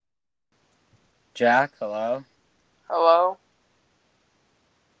Jack, hello. Hello?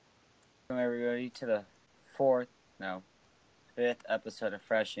 Welcome everybody to the fifth episode of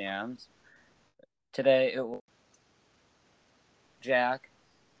Fresh Yams. Today it will Jack,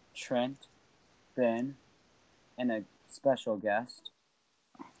 Trent, Ben, and a special guest.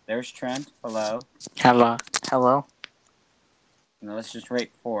 There's Trent, hello. Hello. Now let's just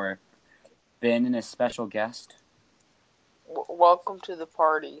wait for Ben and a special guest. Welcome to the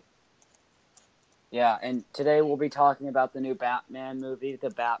party. Yeah, and today we'll be talking about the new Batman movie, The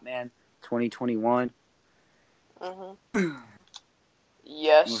Batman 2021. Mm-hmm.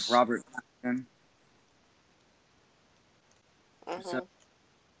 Yes. With Robert Pattinson. Mm-hmm. So,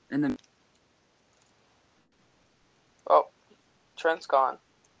 and then Oh, Trent's gone.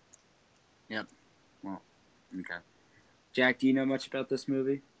 Yep. Well, okay. Jack, do you know much about this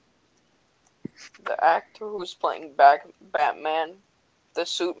movie? The actor who's playing Batman, the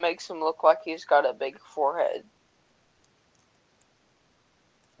suit makes him look like he's got a big forehead.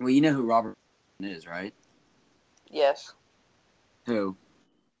 Well, you know who Robert Pattinson is, right? Yes. Who?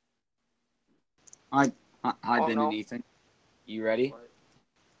 Hi, Ben no. and Ethan. You ready?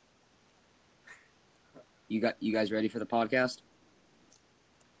 You guys ready for the podcast?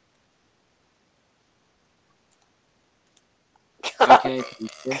 Okay.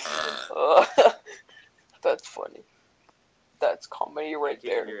 That's funny. That's comedy right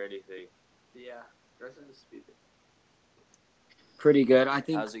there. I can't hear anything. Yeah, press the speaker. Pretty good. I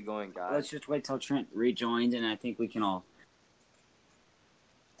think. How's it going, guys? Let's just wait till Trent rejoins, and I think we can all.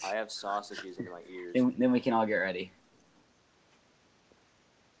 I have sausages in my ears. Then we can all get ready.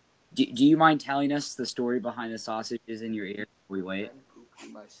 Do you mind telling us the story behind the sausages in your ear? We wait.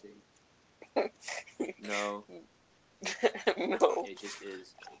 No. No. It just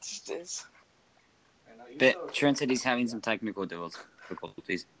is. It just is. But Trent said he's having some technical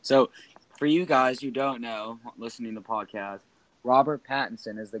difficulties. So, for you guys who don't know, listening to the podcast, Robert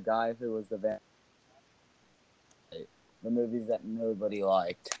Pattinson is the guy who was the movies that nobody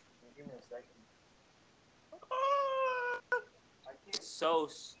liked. Give me a second. So.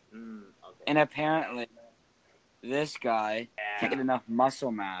 Okay. And apparently, this guy can't get enough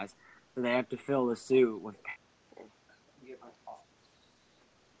muscle mass, so they have to fill the suit with.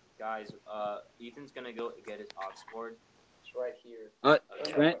 Guys, Ethan's gonna go get his aux cord. It's right here.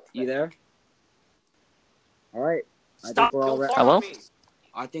 Trent, you there? All right. Stop! Hello?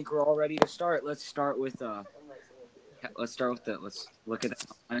 I think we're all ready to start. Let's start with let's look at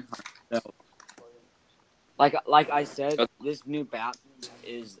that. So, like I said, this new Batman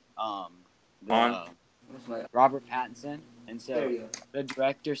is Robert Pattinson, and so the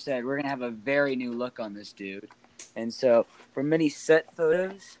director said we're gonna have a very new look on this dude, and so from many set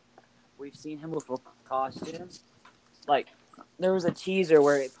photos, we've seen him with full costumes. Like there was a teaser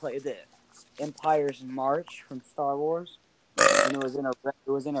where it played the Empire's March from Star Wars, and it was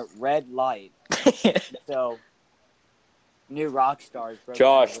in a red light. So new rock stars.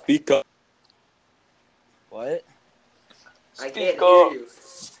 Josh, speak up. What? I Speak can't up. hear you.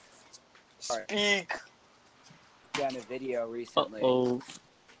 Speak. Done a video recently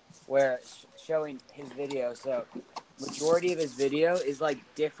where it's showing his video. So majority of his video is like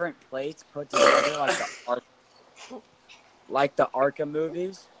different plates put together, like the Arkham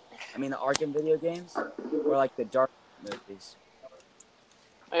movies. I mean the Arkham video games, or like the Dark movies.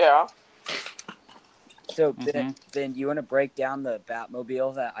 Yeah. So Ben, you want to break down the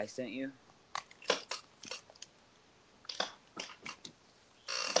Batmobile that I sent you?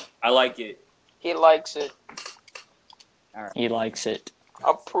 I like it. He likes it. All right. He likes it.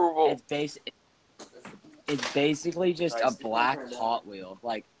 Approval. It's basically just a black Hot Wheel.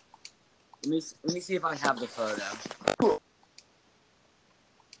 Like, let me see if I have the photo.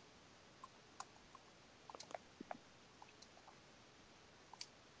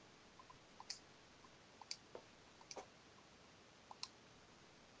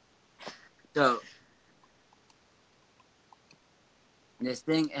 So this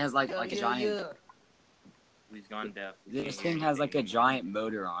thing has like a giant. He's gone deaf. This thing has like a giant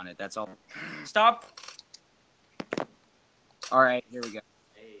motor on it. That's all. Stop. All right, here we go.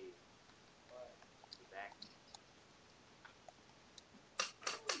 Hey. Back.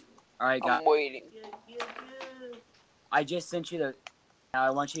 All right, guys. I'm waiting. I just sent you the. Now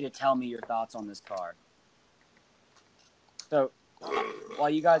I want you to tell me your thoughts on this car. So, while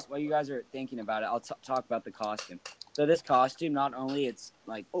you guys are thinking about it, I'll talk about the costume. So this costume, not only it's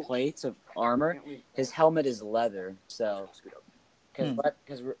like plates of armor, his helmet is leather. So,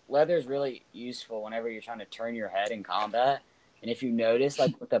 because leather is really useful whenever you're trying to turn your head in combat. And if you notice,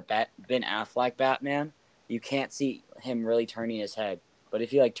 like with the Ben Affleck Batman, you can't see him really turning his head. but if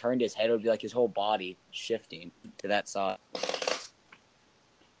he like turned his head, it would be like his whole body shifting to that side.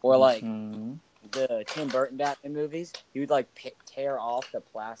 Or like the Tim Burton Batman movies, he would like tear off the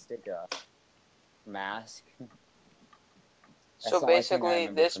plastic mask. So the only thing I basically,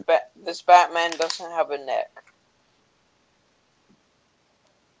 remember this Batman doesn't have a neck.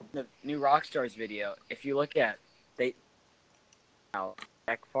 the new Rockstars video, if you look at the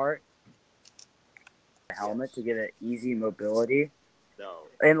neck part, the helmet to get an easy mobility, No.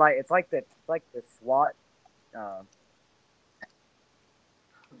 and like it's like the SWAT.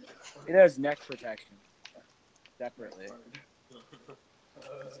 It has neck protection separately.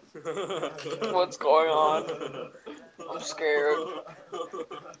 What's going on? I'm scared.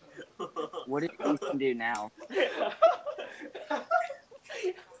 What did Ethan do now?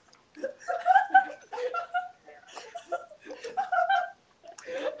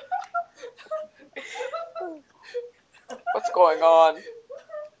 What's going on?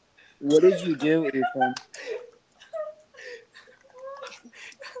 What did you do, Ethan?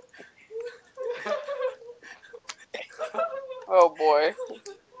 Oh boy.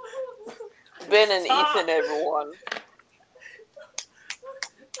 Ben and Ethan, everyone.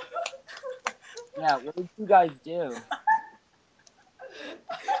 Yeah, what did you guys do?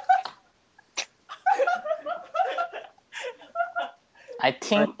 I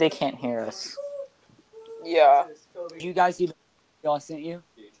think they can't hear us. Yeah. Did you guys see the video I sent you?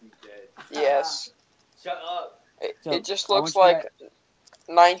 Yes. Shut up. It just I looks want you like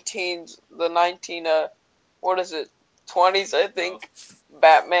 19 what is it? 20s, I think.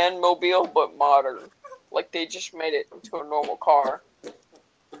 Batman mobile, but modern. Like they just made it into a normal car.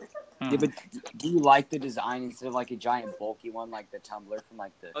 Yeah, but do you like the design instead of like a giant bulky one like the Tumbler from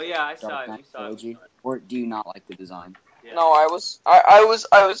like the Oh yeah, I saw Dark it. Knight We saw it. trilogy? Or do you not like the design? Yeah. No, I was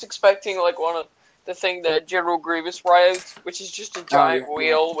expecting like one of the thing that General Grievous rides, which is just a giant yeah.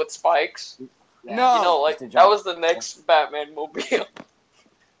 wheel with spikes. Yeah. You know, like Just a that giant- was the next Batman mobile.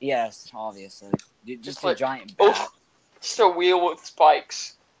 Yes, obviously. Just Just a like- giant oh. bat. Just a wheel with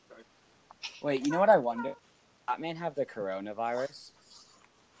spikes. Wait, you know what I wonder? Batman have the coronavirus?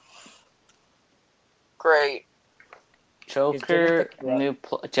 Great. Joker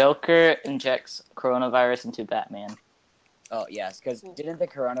injects coronavirus into Batman. Oh, yes, because didn't the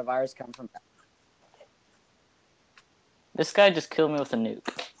coronavirus come from This guy just killed me with a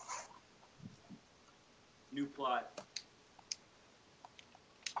nuke. New plot.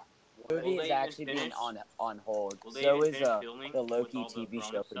 The movie Will is they actually even being finish? on hold. Will they So even is finish filming the with Loki all the TV Corona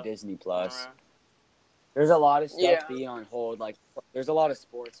show for stuff Disney going Plus. around? There's a lot of stuff Yeah. being on hold. Like, there's a lot of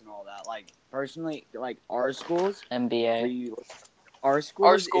sports and all that. Like, personally, like our schools, NBA. our schools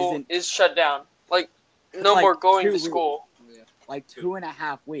Our school isn't is shut down. Like, no like more going 2 to weeks. school. Like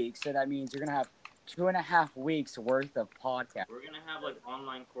 2.5 weeks. So that means you're gonna have 2.5 weeks worth of podcast. We're gonna have like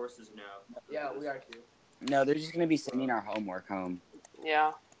online courses now. Yeah, we are too. No, they're just gonna be sending our homework home.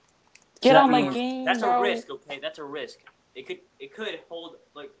 Yeah. Get that on my means- game, That's bro. a risk, okay? That's a risk. It could hold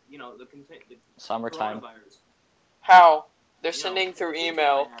like the Summertime. coronavirus. How? They're You know, sending through kids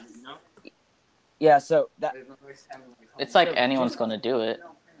email. might have it, you know? Yeah. So that It's like anyone's gonna do it.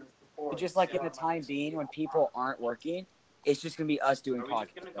 just like in the time being when people aren't working, it's just gonna be us doing Are we just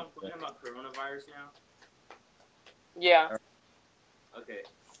podcasts. gonna complain about coronavirus now? Yeah. Okay.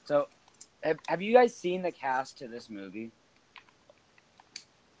 So, have you guys seen the cast to this movie?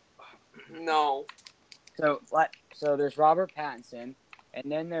 No. So there's Robert Pattinson,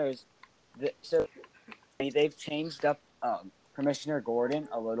 and then there's they've changed up Commissioner Gordon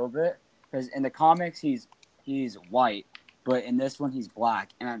a little bit because in the comics he's white, but in this one he's black,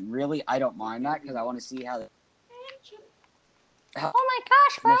 and I don't mind that because I want to see how. Oh my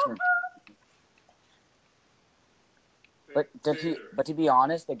gosh, Commissioner. But to be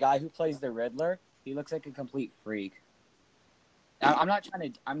honest, the guy who plays the Riddler, he looks like a complete freak. I'm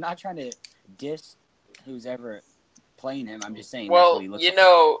not trying to diss who's ever playing him. I'm just saying. That's Well, what he looks you like.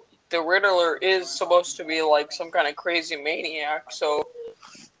 know, the Riddler is supposed to be like some kind of crazy maniac, so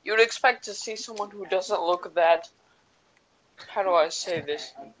you'd expect to see someone who doesn't look that. How do I say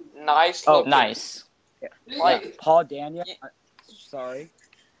this? Nice. Oh, looking. Nice. Like, Paul Daniel. Ye- Sorry.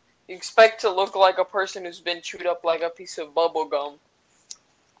 you expect to look like a person who's been chewed up like a piece of bubble gum.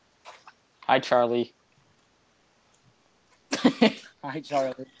 Hi, Charlie. Hi,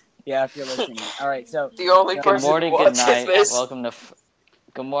 Charlie. Yeah, if you're listening. All right, so The only Good Good person morning, who good watches night. this. Welcome to.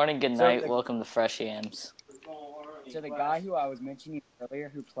 Good morning, good So night. the- Welcome to Fresh Yams. the guy who I was mentioning earlier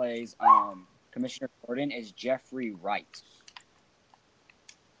who plays Commissioner Gordon is Jeffrey Wright.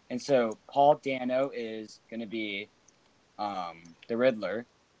 And so Paul Dano is going to be the Riddler.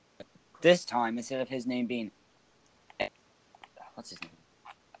 This time, instead of his name being what's his name?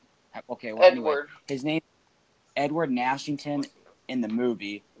 Okay, well, anyway, Edward. his name Edward Nashington in the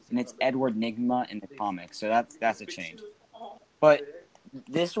movie, and it's Edward Nygma in the comics. So that's a change. But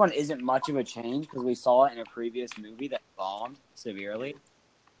this one isn't much of a change because we saw it in a previous movie that bombed severely.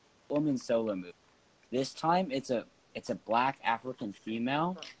 Woman Solo movie. This time it's a black African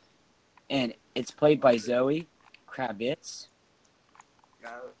female, and it's played by Zoe Kravitz.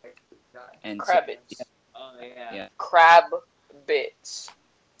 And Kravitz. Oh yeah. Yeah. Crab bits.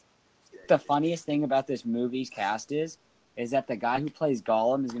 The funniest thing about this movie's cast is that the guy who plays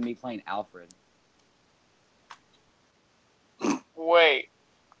Gollum is going to be playing Alfred. Wait.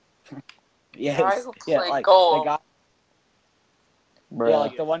 Yes. Guy who Yeah, played like Gollum. the guy, Bruh. yeah,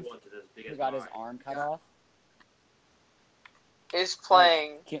 like the one who got his arm cut off. Is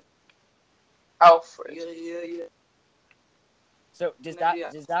playing Ki- Alfred. So does that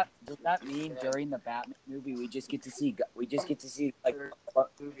mean during the Batman movie we just get to see like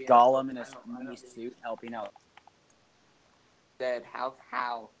Gollum in a mini suit helping out? Dead.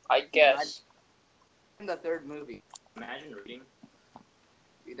 How? I guess. In the third movie. Imagine reading.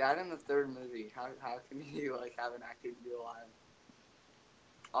 He died in the third movie. How can you like have an actor be alive?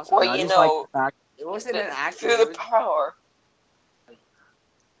 Also, Well, I you just know, like the fact- it wasn't an actor. Through It the was, power.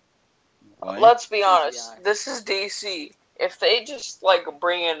 What? Let's be honest. CGI. This is DC. If they just like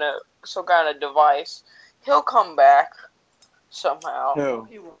bring in some kind of device, he'll come back somehow. Who?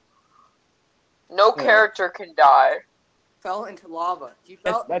 he No Who? character can die. fell into lava. He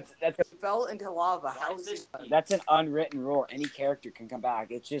That's fell into lava. How is this? that's an unwritten rule. Any character can come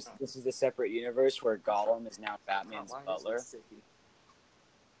back. It's just this is a separate universe where Gollum is now Batman's butler.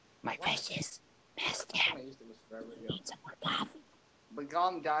 My precious master. Need some more coffee. But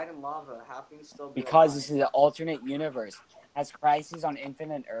Gollum died in lava. How can he still be Because alive? this is an alternate universe. Has Crisis on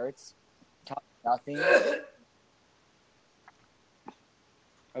Infinite Earths taught nothing?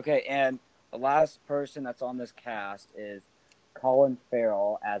 Okay, and the last person that's on this cast is Colin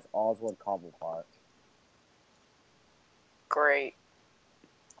Farrell as Oswald Cobblepot. Great.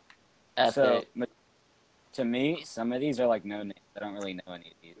 Epic. So, to me, some of these are like no names. I don't really know any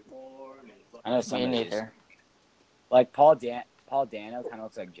of these. I know some Me of these. neither. Like Paul Dano kind of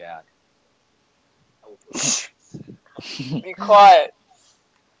looks like Jack. Be quiet.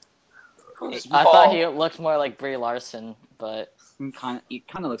 Who's I Paul? thought he looked more like Brie Larson, but He kind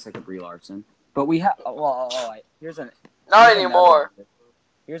of looks like a Brie Larson. But we have here's Not here's anymore.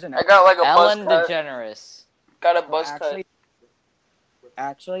 Here's I another. got like a buzz Ellen cut. DeGeneres. Got a buzz cut.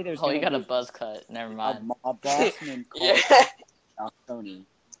 Actually, there's Oh, you got gonna a buzz cut. Never be a mind. mob boss named Yeah. Tony.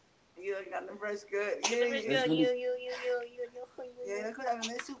 You got the first good. There's gonna be- Yeah, look what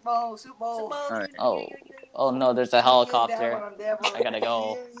happened. Super Bowl. Super Bowl. Alright. Oh no, there's a helicopter. I gotta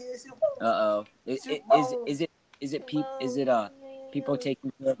go. Uh-oh. Is it people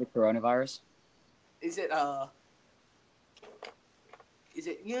taking care of the coronavirus? Is it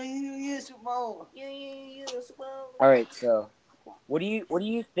Super Bowl? All right, so what do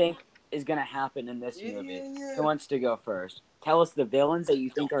you think is gonna happen in this movie? Who wants to go first? Tell us the villains that you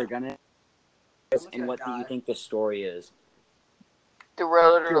think are gonna, and what do you think the story is? The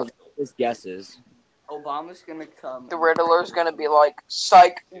Riddler. Just guesses. Obama's gonna come. The Riddler's gonna be like,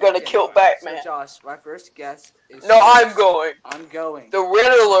 psych, gonna kill Batman. So Josh, my first guess is. No, I'm going. I'm going. The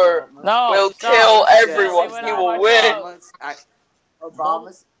Riddler No, will stop. kill Yes, everyone. Say what He I will want. win.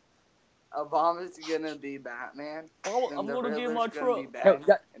 Obama's gonna be Batman. Oh, Then I'm the gonna get Riddler's my gonna be truck. Batman.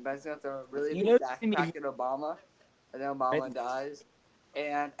 No, And Batman's gonna throw a really You big know, I mean- backpack at Obama. And then Obama dies.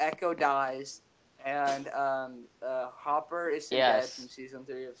 And Echo dies. And Hopper is dead Yes. from season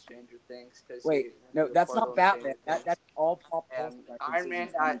 3 of Stranger Things. Wait, no, that's not Batman. That's all pop culture. And Iron Man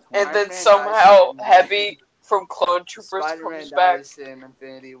dies. And Iron then Man somehow dies in- Heavy from Clone Troopers Spider-Man comes back. dies in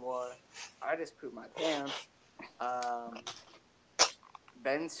Infinity War. I just pooped my pants.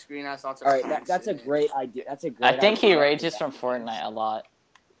 Ben's screen has lots of. All right, cracks that's a in it. great idea. That's a great. I think he idea. rages from Fortnite a lot.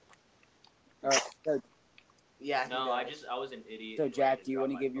 All right, so Yeah. he No, does. I was an idiot. So, Jack, do you Got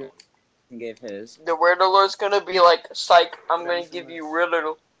wanna my give your- phone. he gave his. The Riddler's gonna be like, psych, I'm gonna give you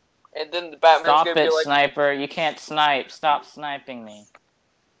Riddler. And then the Batman's Stop gonna it, be like, sniper! You can't snipe. Stop sniping me.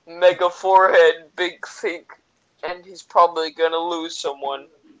 mega forehead, big feet. And he's probably gonna lose someone.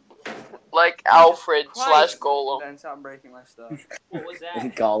 Like Alfred / Golem. Ben, stop breaking my stuff. What was that?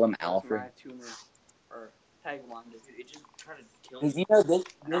 Gollum That's Alfred. my tuner. Or tag one. Dude, it just tried to kill me. Because you know this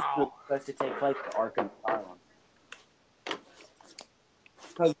was supposed to take place at Arkham Asylum.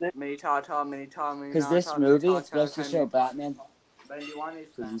 Because This movie is supposed to show Batman Ben, do you want these?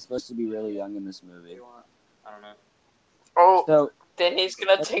 because he's supposed to be really young in this movie. I don't know. Oh, So then he's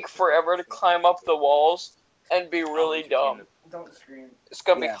gonna take forever to climb up the walls and be really dumb. Don't scream. It's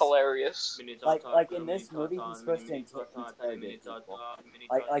gonna be Yes. hilarious. Like in this movie, he's supposed to interrogate people.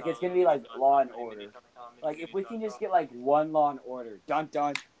 Like it's gonna be like Law and Order. Like if we can just get like one Law and Order, dun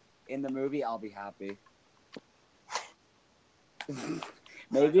dun, in the movie, I'll be happy.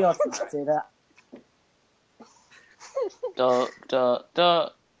 Maybe I'll say that. So,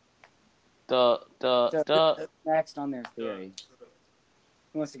 next on their theory.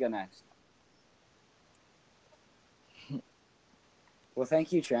 Who wants to go next? Well,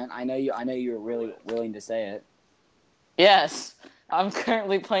 thank you, Trent. I know you were really willing to say it. Yes, I'm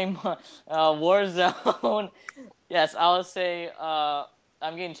currently playing Warzone. Yes, I would say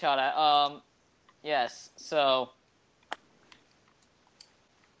I'm getting shot at. Yes, so.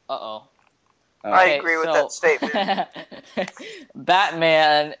 Uh-oh. I agree with that statement.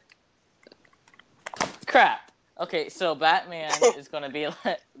 Batman. Crap. Okay, so Batman's gonna be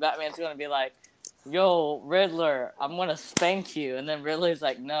like, yo, Riddler, I'm gonna spank you, and then Riddler's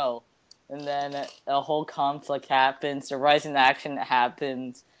like, no, and then a whole conflict happens, the rising action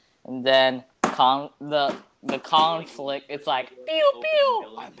happens, and then the conflict, it's like, pew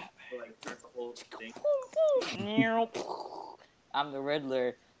pew. I'm the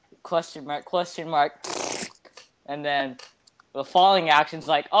Riddler. Question mark. And then the following action's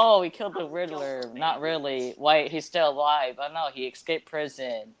like, oh, he killed the Riddler. Not really. Wait, he's still alive. Oh no, he escaped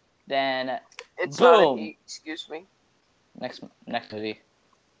prison. Then It's boom. not a he, excuse me. Next movie.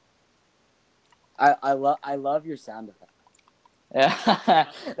 I love your sound effect. Yeah,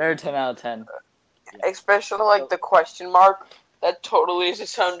 they're 10 out of 10. Especially like the question mark. That totally is a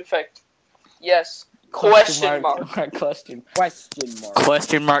sound effect. Yes. Question mark.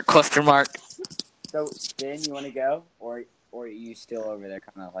 Question mark. So, Ben, you want to go, or are you still over there,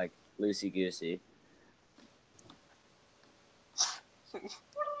 kind of like loosey goosey?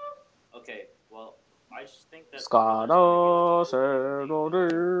 Okay, well, I just think that.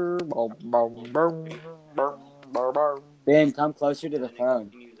 Ben, come closer to the phone.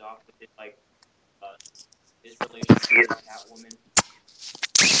 Continues off with it, like his relationship with Catwoman.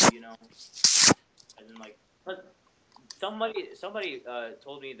 You know, and then like, but somebody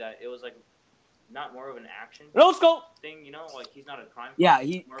told me that it was like not more of an action thing. You know, like he's not a crime. Yeah,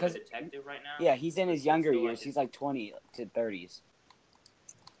 he's more of a detective right now. Yeah, he's in his younger years. Like he's like 20 to 30s.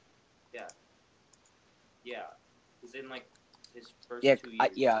 Yeah. Yeah, he's in like his first 2 years.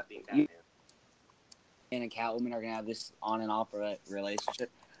 Yeah. Being Batman. And Catwoman are gonna have this on and off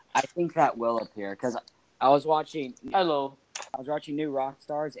relationship. I think that will appear because I was watching new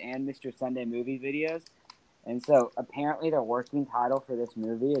Rockstars and Mr. Sunday movie videos, and so apparently their working title for this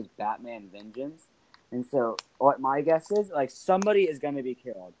movie is Batman Vengeance, and so what my guess is, like, somebody is gonna be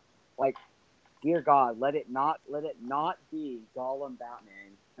killed. Like, dear God, let it not be Gollum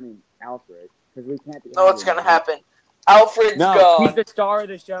Batman. I mean Alfred, because we can't. No, what's gonna happen? Alfred's gone. He's the star of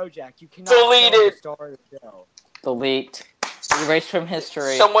the show, Jack. You cannot Deleted. kill the star of the show. Delete. Erased from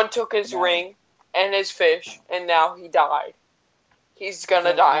history. Someone took his ring and his fish, and now he died. He's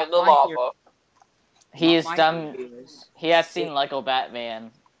gonna die in the lava. He is done. He has seen Lego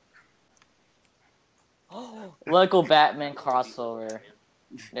Batman. Lego Batman crossover.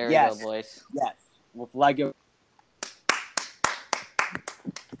 There we go, boys. Yes, with Lego.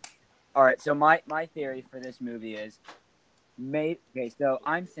 All right, so my theory for this movie is, so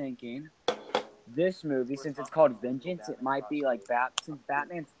I'm thinking this movie, since it's called Vengeance, it might be like since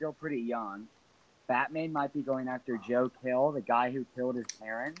Batman's still pretty young, Batman might be going after Joe Kill, the guy who killed his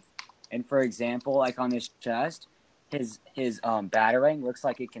parents. And for example, like on his chest, his batarang looks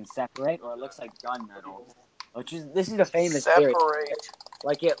like it can separate, or it looks like gunmetal. This is a famous theory.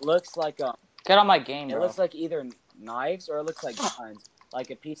 Like it looks like get on my game, bro. It looks like either knives or it looks like guns,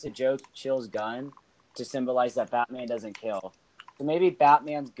 like a piece of Joe Chill's gun to symbolize that Batman doesn't kill. So maybe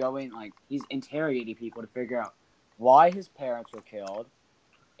Batman's he's interrogating people to figure out why his parents were killed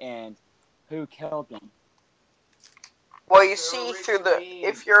and who killed them. Well, you see,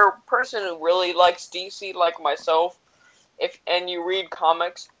 if you're a person who really likes DC like myself, and you read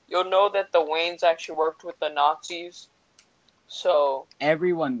comics, you'll know that the Waynes actually worked with the Nazis. So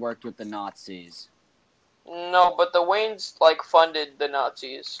everyone worked with the Nazis. No, but the Waynes funded the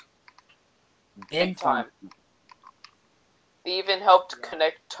Nazis. Big time. They even helped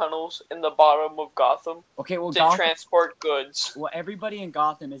connect tunnels in the bottom of Gotham to transport goods. Well, everybody in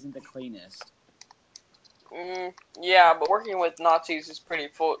Gotham isn't the cleanest. Yeah, but working with Nazis is pretty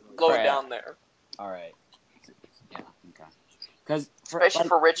low down there. All right. Yeah. Okay. Especially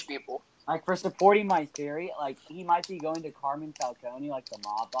for rich people. Like, for supporting my theory, like, he might be going to Carmen Falcone, like the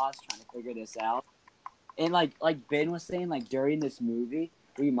mob boss, trying to figure this out. And like Ben was saying, like, during this movie,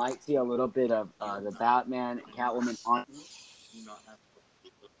 we might see a little bit of the Batman, Catwoman on. do not have.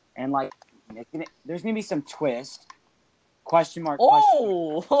 And like, there's gonna be some twist. Question mark.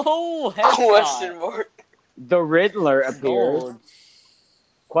 Oh, Question headshot. mark. The Riddler appears. Gold.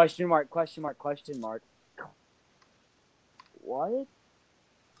 Question mark. Question mark. Question mark. What?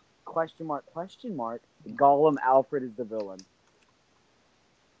 Question mark. Question mark. Gollum Alfred is the villain.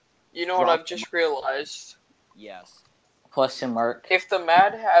 You know what I've just realized? Yes. Question mark. If the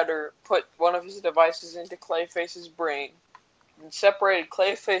Mad Hatter put one of his devices into Clayface's brain and separated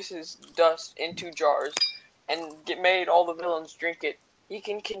Clayface's dust into jars and made all the villains drink it, he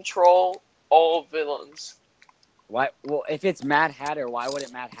can control all villains. Why? Well, if it's Mad Hatter, why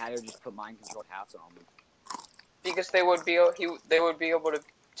wouldn't Mad Hatter just put mind control hats on them? Because they would be able to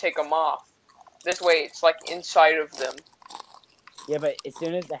take them off. This way, it's like inside of them. Yeah, but as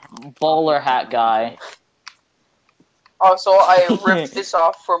soon as the Bowler hat guy. Also, I ripped this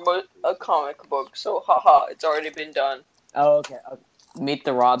off from a comic book, so haha, it's already been done. Oh, okay. Okay. Meet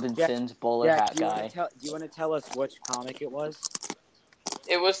the Robinsons, bowler hat Do guy. you want to tell us which comic it was?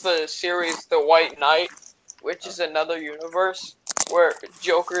 It was the series The White Knight, which is another universe where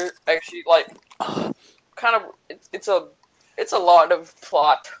Joker actually kind of it's a lot of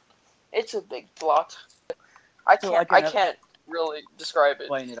plot. It's a big plot. I can't really describe it.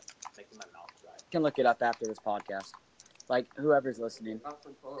 Explain it. You can look it up after this podcast. Like whoever's listening.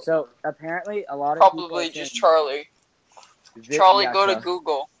 So apparently a lot of Probably people just Charlie. Charlie, go to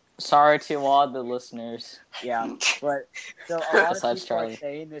Google. Sorry to all the listeners. Yeah, but so a lot of Besides people Charlie. are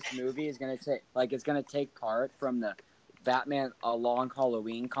saying this movie is gonna take part from the Batman A Long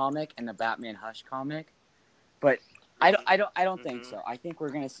Halloween comic and the Batman Hush comic, but I don't think so. I think we're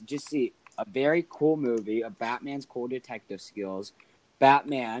gonna just see a very cool movie of Batman's cool detective skills,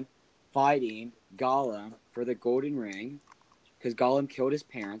 Batman fighting Gollum for the Golden Ring, because Gollum killed his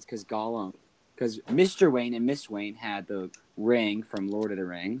parents, because Mr. Wayne and Miss Wayne had the ring from Lord of the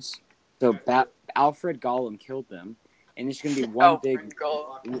Rings. So Alfred Gollum killed them, and it's gonna be one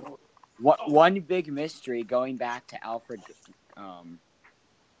big mystery going back to Alfred Gollum.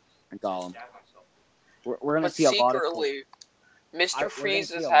 We're gonna see a lot of secretly, Mr. we're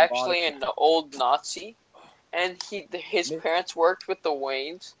Freeze gonna see is a lot actually of- an old Nazi, and his parents worked with the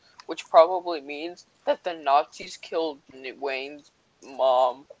Waynes, which probably means that the Nazis killed Wayne's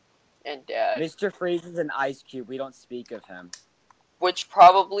mom and dad. Mr. Freeze is an ice cube. We don't speak of him. Which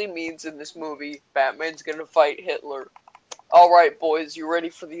probably means in this movie, Batman's gonna fight Hitler. Alright, boys, you ready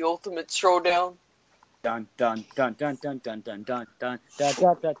for the ultimate showdown? Dun dun dun dun dun dun dun dun dun dun dun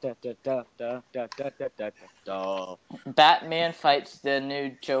dun dun dun dun dun dun dun dun dun. Batman fights the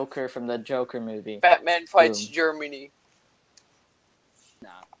new Joker from the Joker movie. Batman fights Boom. Germany. Nah.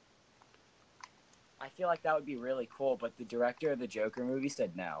 I feel like that would be really cool, but the director of the Joker movie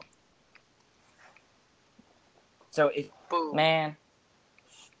said no. So if Boom. Man,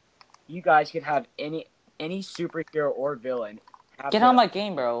 you guys could have any superhero or villain, get on my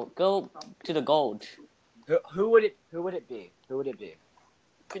game, bro. Go to the Gulch. Who would it be? Who would it be?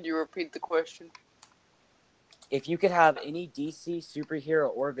 Could you repeat the question? If you could have any DC superhero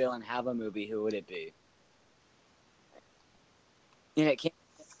or villain have a movie, who would it be? And it can't.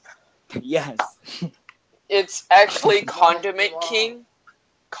 Yes. It's actually Condiment King.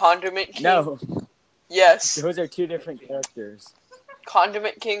 Condiment King. No. Yes. Those are two different characters.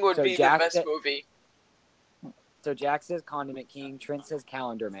 Condiment King would So be Jack the best said- movie. So Jack says Condiment King. Trent says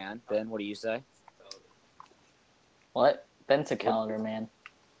Calendar Man. Ben, what do you say? What? Ben's a calendar, man.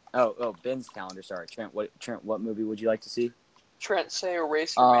 Oh, Ben's calendar. Sorry, Trent. What movie would you like to see? Trent, say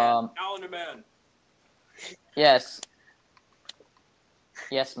Eraser Man. Calendar Man. Yes.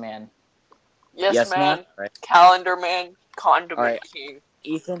 Yes, man. Yes, man. All right. Calendar Man. Condiment Alright. King.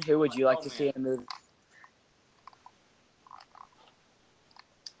 Ethan, who would you like to see in a movie?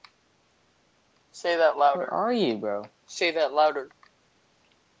 Say that Where louder. are you, bro? Say that louder.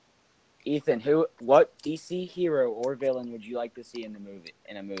 Ethan, what DC hero or villain would you like to see in a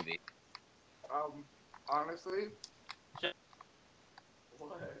movie? Honestly,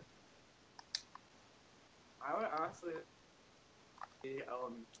 what? I would honestly be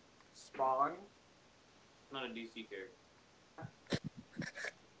Spawn. Not a DC character.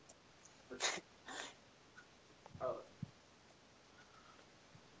 Oh.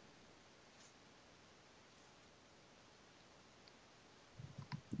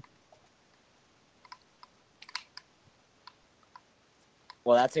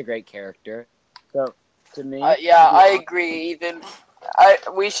 Well, that's a great character. So, to me, Yeah, I agree, Ethan.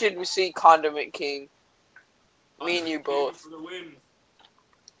 We should see Condiment King. Me and you both. For the win.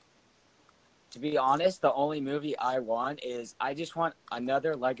 to be honest, the only movie I want is I just want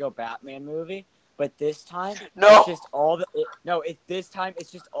another Lego Batman movie, But this time, No. it's just all the this time it's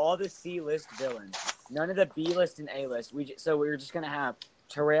just all the C-list villains. None of the B-list and A-list. So we're just gonna have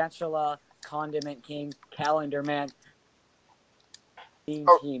Tarantula, Condiment King, Calendar Man, team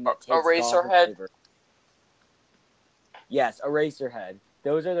that takes Eraserhead. Gotham over. Yes, Eraserhead.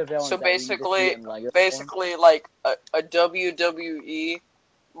 Those are the villains. So that we need to see in Lego form. basically like a WWE,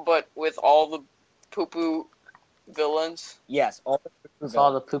 but with all the poo-poo villains. Yes, all It's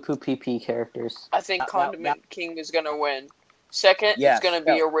all the poo-poo pee-pee characters. I think Condiment King is gonna win. Second, Yes, it's gonna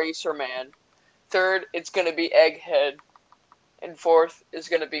be Eraser Man. Third, it's gonna be Egghead. And fourth is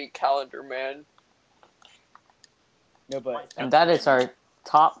gonna be Calendar Man. No, but And that is our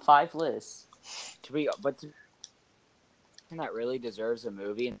top 5 list. that really deserves a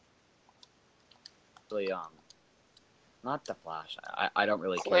movie. Really, not the Flash. I don't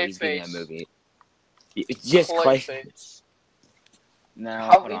really care. He's getting a movie. It's just Clayface. No,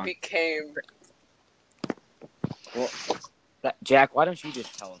 How hold he on. became. Well, Jack, why don't you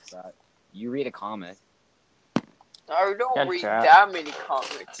just tell us that? You read a comic. I don't Good read job. that many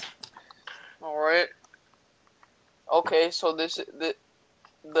comics. Alright. Okay, so the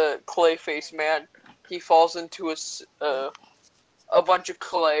Clayface man, he falls into a bunch of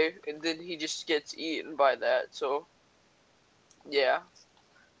clay, and then he just gets eaten by that, so yeah.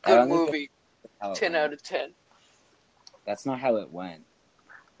 Good movie. 10 out of 10. That's not how it went.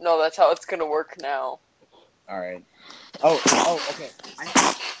 No, that's how it's gonna work now. Alright. Oh, okay.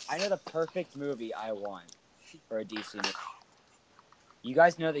 I know the perfect movie I want for a DC movie. You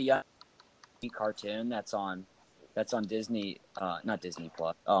guys know the Young cartoon that's on Disney, not Disney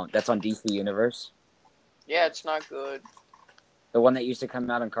Plus. Oh, that's on DC Universe. Yeah, it's not good. The one that used to come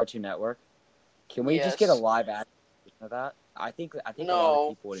out on Cartoon Network. Can we just get a live action of that? I think a lot of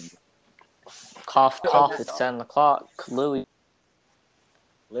people would enjoy. Cough, cough, it's 7 o'clock. Louis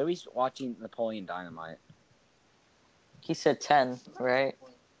watching Napoleon Dynamite. He said 10, right?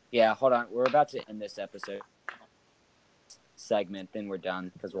 Yeah, hold on. We're about to end this episode segment, then we're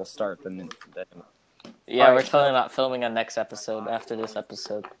done because we'll start the Yeah, Alright, we're totally not filming a next episode after this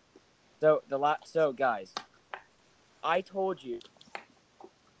episode. So guys, I told you,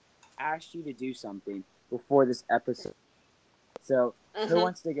 asked you to do something before this episode. So who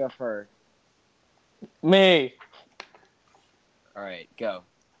wants to go first? Me. All right, go.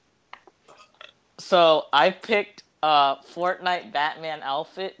 So I picked Fortnite Batman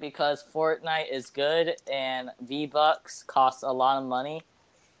outfit because Fortnite is good and V-Bucks cost a lot of money.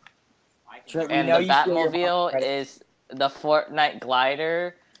 And the Batmobile is the Fortnite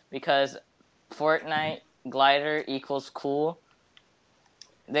glider because Fortnite glider equals cool.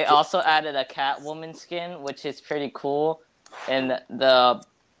 They also added a Catwoman skin, which is pretty cool. And the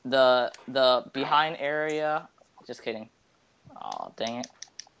behind area. Just kidding. Oh, dang it.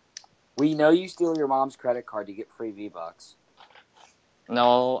 We know you steal your mom's credit card to get free V-Bucks.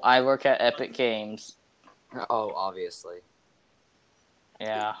 No, I work at Epic Games. Oh, obviously.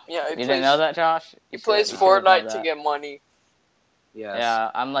 Yeah. Yeah, You didn't know that, Josh? He plays Fortnite to get money. Yes. Yeah,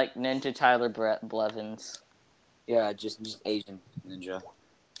 I'm like Ninja Tyler Blevins. Yeah, just Asian ninja.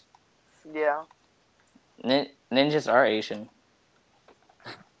 Yeah. Ninjas are Asian.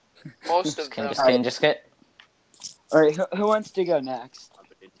 Most of them. Just get. All right, who wants to go next?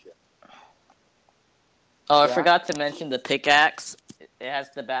 Oh, I forgot to mention the pickaxe. It has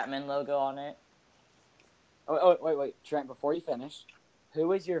the Batman logo on it. Oh, wait, Trent. Before you finish,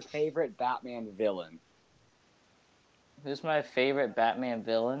 who is your favorite Batman villain? Who's my favorite Batman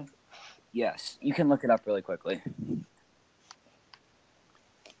villain? Yes, you can look it up really quickly.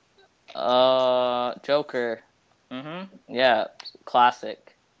 Joker. Yeah,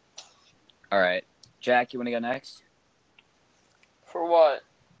 classic. All right, Jack, you want to go next? For what?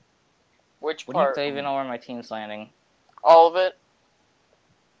 Which part? I don't even know where my team's landing. All of it?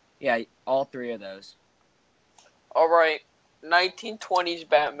 Yeah, all three of those. Alright. 1920s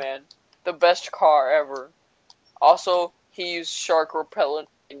Batman. The best car ever. Also, he used shark repellent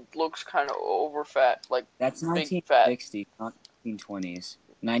and looks kind of overfat. Like, that's big fat. 1960s, not 1920s.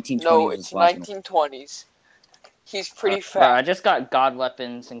 1920s. No, it's 1920s. He's pretty fat. Bro, I just got God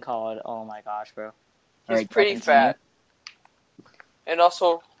Weapons and called. Oh my gosh, bro. He's pretty fat. And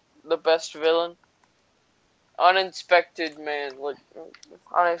also, the best villain, Uninspected Man. Like,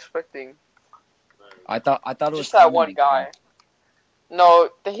 unexpected. I thought it was just that one guy. No,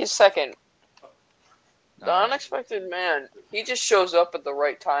 he's second. The Unexpected Man. He just shows up at the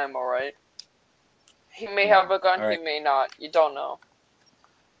right time. All right. He may have a gun. He may not. You don't know.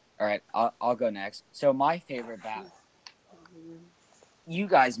 All right, I'll go next. So my favorite Batman. You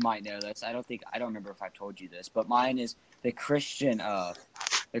guys might know this. I don't remember if I've told you this, but mine is the Christian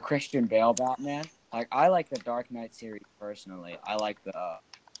the Christian Bale Batman. Like, I like the Dark Knight series personally. I like the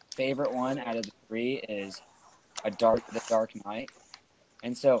favorite one out of the three is the Dark Knight.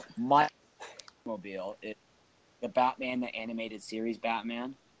 And so my Batmobile is the Batman, the animated series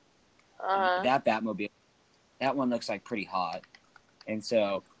Batman. That Batmobile, that one looks like pretty hot. And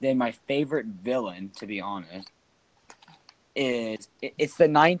so then my favorite villain, to be honest, it's the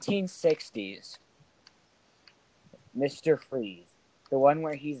 1960s Mr. Freeze. The one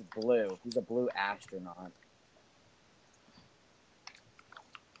where he's blue. He's a blue astronaut.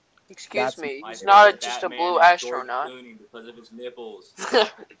 Excuse me, My he's favorite not just a Batman blue is astronaut. George Clooney because of his nipples.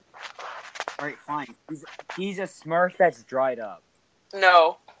 Alright, fine. He's a Smurf that's dried up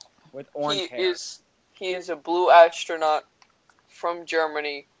No, with orange he hair. is a blue astronaut from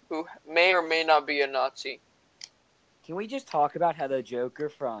Germany who may or may not be a Nazi. Can we just talk about how the Joker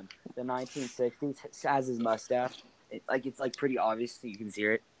from the 1960s has his mustache? It's like pretty obvious that you can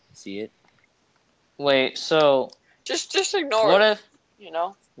see it. Wait, so Just ignore what it. if You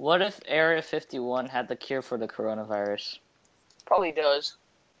know, what if Area 51 had the cure for the coronavirus? probably does.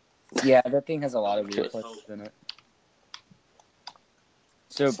 Yeah, that thing has a lot of weird Let's places hope. in it.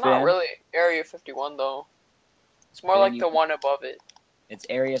 So It's Ben, not really Area 51 though. It's more Ben, like the one above it. it's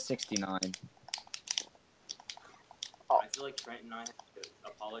Area 69. I feel like Trent and I have to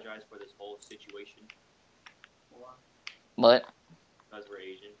apologize for this whole situation What? because we're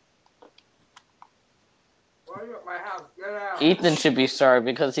Asian. Why are you at my house? Get out. Ethan should be sorry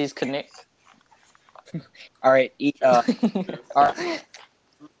because he's connect. All right, all right.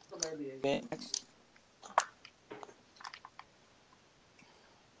 Maybe. Next.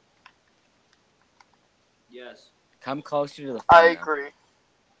 Yes. Come closer to the phone. I now. agree.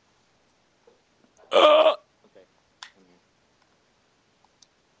 Okay.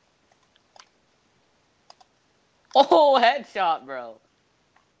 Oh, headshot, bro.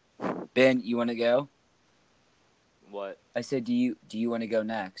 Ben, you want to go? What? I said, do you want to go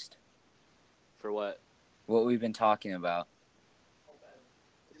next? For what? What we've been talking about.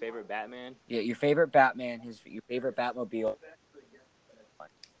 Favorite Batman? Yeah, your favorite Batman, your favorite Batmobile.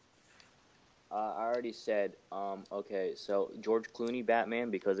 I already said. Okay, so George Clooney Batman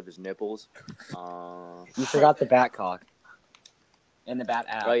because of his nipples. You forgot the Batcock. And the Bat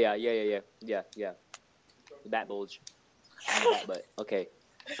app. Oh yeah. The Bat bulge. And the Bat butt. Okay.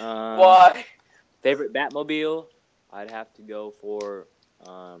 Why? Favorite Batmobile? I'd have to go for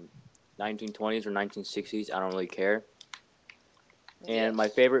 1920s or 1960s. I don't really care. And my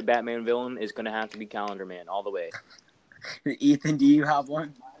favorite Batman villain is gonna have to be Calendar Man all the way. Ethan, do you have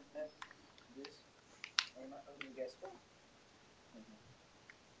one?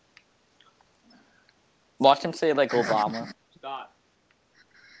 Watch him say like Obama. Stop.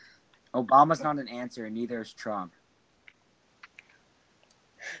 Obama's not an answer, and neither is Trump.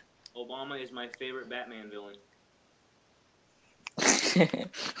 Obama is my favorite Batman villain.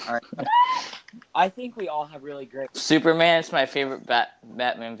 All right. I think we all have really great. Superman is my favorite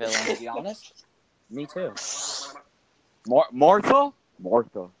Batman To villain. be honest, me too. Martha.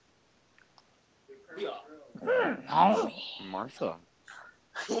 Homie. Martha.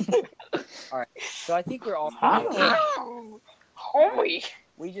 All right. So I think we're all. Homie.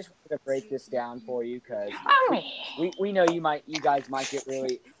 We just want to break this down for you because Homie. we know you guys might get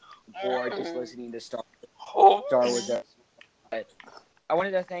really bored just listening to Star Homie. Wars. But I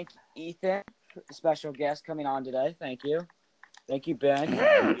wanted to thank Ethan, special guest coming on today. Thank you. Thank you, Ben.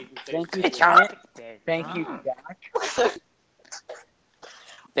 Thank you, Trent. Thank you, Jack.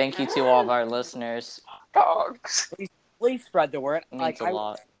 Thank you to all of our listeners. Dogs. Please spread the word. It means a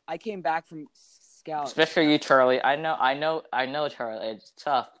lot. I came back from Scout. Especially you, Charlie. I know, Charlie. It's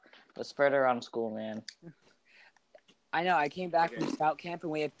tough, but spread it around school, man. I know. I came back from Scout camp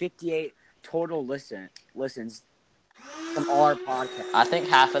and we had 58 total listens from all our podcasts. I think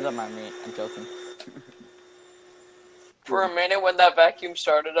half of them are me. I'm joking. For a minute when that vacuum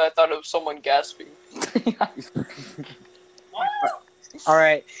started, I thought it was someone gasping. All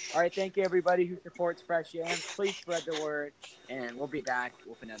right. Thank you, everybody who supports Fresh Yams. Please spread the word, and we'll be back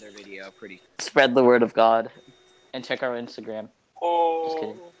with another video pretty soon. Spread the word of God, and check our Instagram. Just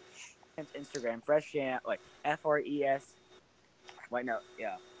kidding. Instagram, Fresh Yam, like FRES. Wait, no,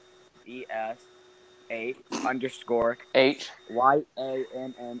 yeah, ES8 _ H.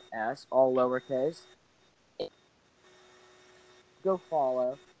 YANNS, all lowercase. Go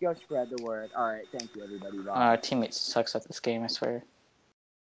follow. Go spread the word. All right. Thank you, everybody. Bye. Our teammate sucks at this game, I swear.